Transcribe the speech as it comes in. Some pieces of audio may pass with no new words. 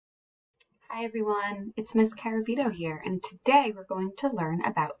Hi everyone, it's Miss Carabito here, and today we're going to learn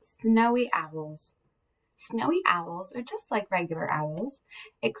about snowy owls. Snowy owls are just like regular owls,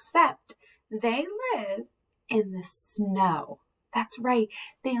 except they live in the snow. That's right,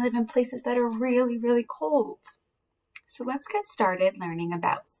 they live in places that are really, really cold. So let's get started learning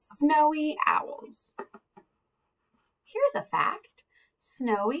about snowy owls. Here's a fact.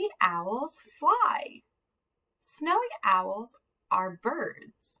 Snowy owls fly. Snowy owls are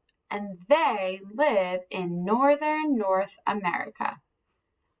birds, and they live in northern North America.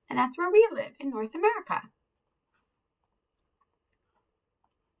 And that's where we live, in North America.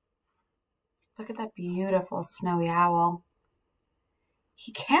 Look at that beautiful snowy owl.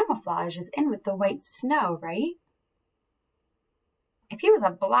 He camouflages in with the white snow, right? If he was a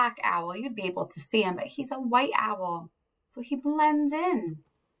black owl, you'd be able to see him, but he's a white owl, so he blends in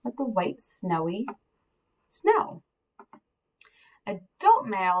with the white snowy snow. Adult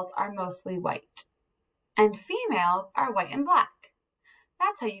males are mostly white, and females are white and black.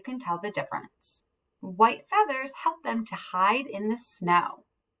 That's how you can tell the difference. White feathers help them to hide in the snow.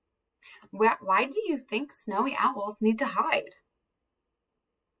 Why do you think snowy owls need to hide?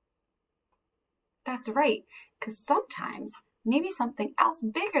 That's right, because sometimes maybe something else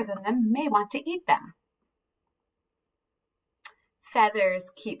bigger than them may want to eat them. Feathers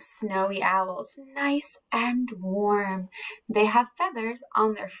keep snowy owls nice and warm. They have feathers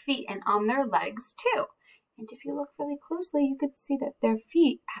on their feet and on their legs too. And if you look really closely, you could see that their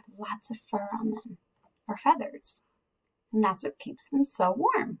feet have lots of fur on them, or feathers. And that's what keeps them so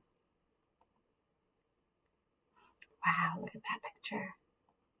warm. Wow, look at that picture.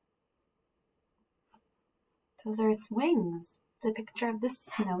 Those are its wings. It's a picture of the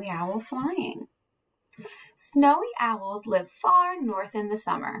snowy owl flying. Snowy owls live far north in the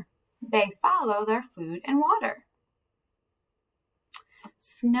summer. They follow their food and water.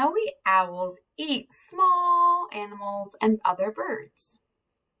 Snowy owls eat small animals and other birds.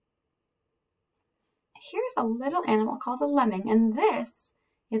 Here's a little animal called a lemming, and this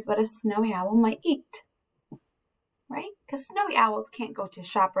is what a snowy owl might eat. Right? Because snowy owls can't go to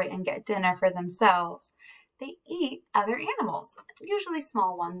ShopRite and get dinner for themselves. They eat other animals, usually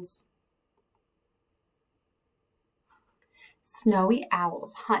small ones. Snowy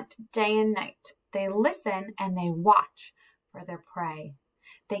owls hunt day and night. They listen and they watch for their prey.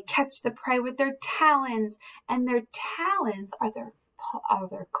 They catch the prey with their talons, and their talons are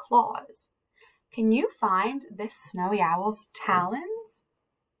their claws. Can you find this snowy owl's talons?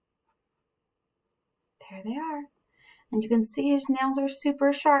 There they are. And you can see his nails are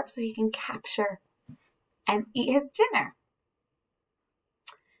super sharp so he can capture and eat his dinner.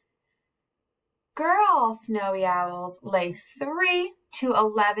 Girl snowy owls lay 3 to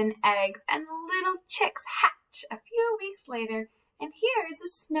 11 eggs, and little chicks hatch a few weeks later. And here is a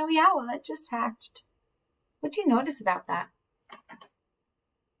snowy owl that just hatched. What do you notice about that?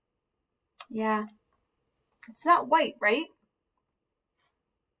 Yeah, it's not white, right?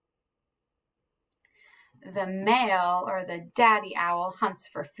 The male, or the daddy owl, hunts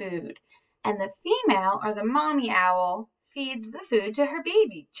for food, and the female, or the mommy owl, feeds the food to her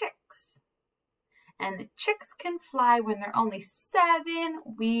baby chicks. And the chicks can fly when they're only 7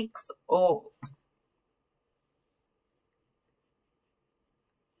 weeks old.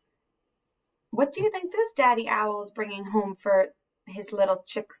 What do you think this daddy owl is bringing home for his little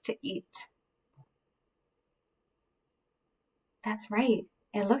chicks to eat? That's right.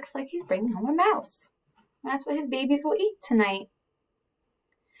 It looks like he's bringing home a mouse. That's what his babies will eat tonight.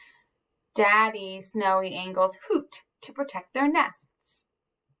 Daddy snowy eagles hoot to protect their nests.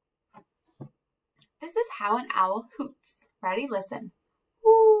 This is how an owl hoots. Ready? Listen.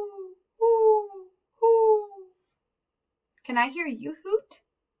 Hoo, hoo, hoo. Can I hear you hoot?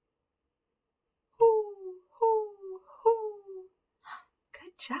 Hoo, hoo, hoo.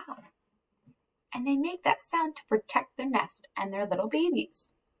 Good job. And they make that sound to protect the nest and their little babies.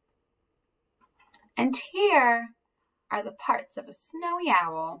 And here are the parts of a snowy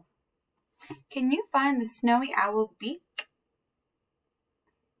owl. Can you find the snowy owl's beak?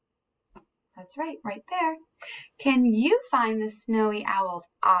 That's right, right there. Can you find the snowy owl's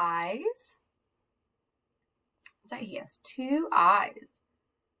eyes? So he has 2 eyes.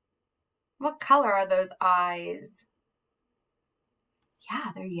 What color are those eyes?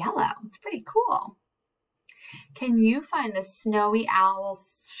 Yeah, they're yellow. It's pretty cool. Can you find the snowy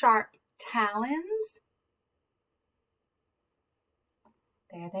owl's sharp talons?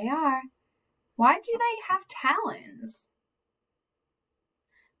 There they are. Why do they have talons?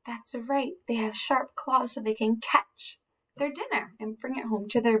 That's right. They have sharp claws so they can catch their dinner and bring it home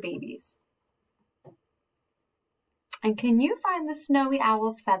to their babies. And can you find the snowy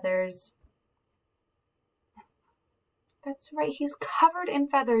owl's feathers? That's right, he's covered in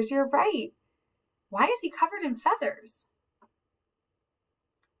feathers. You're right. Why is he covered in feathers?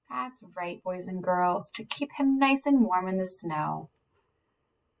 That's right, boys and girls, to keep him nice and warm in the snow.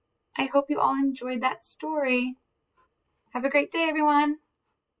 I hope you all enjoyed that story. Have a great day, everyone.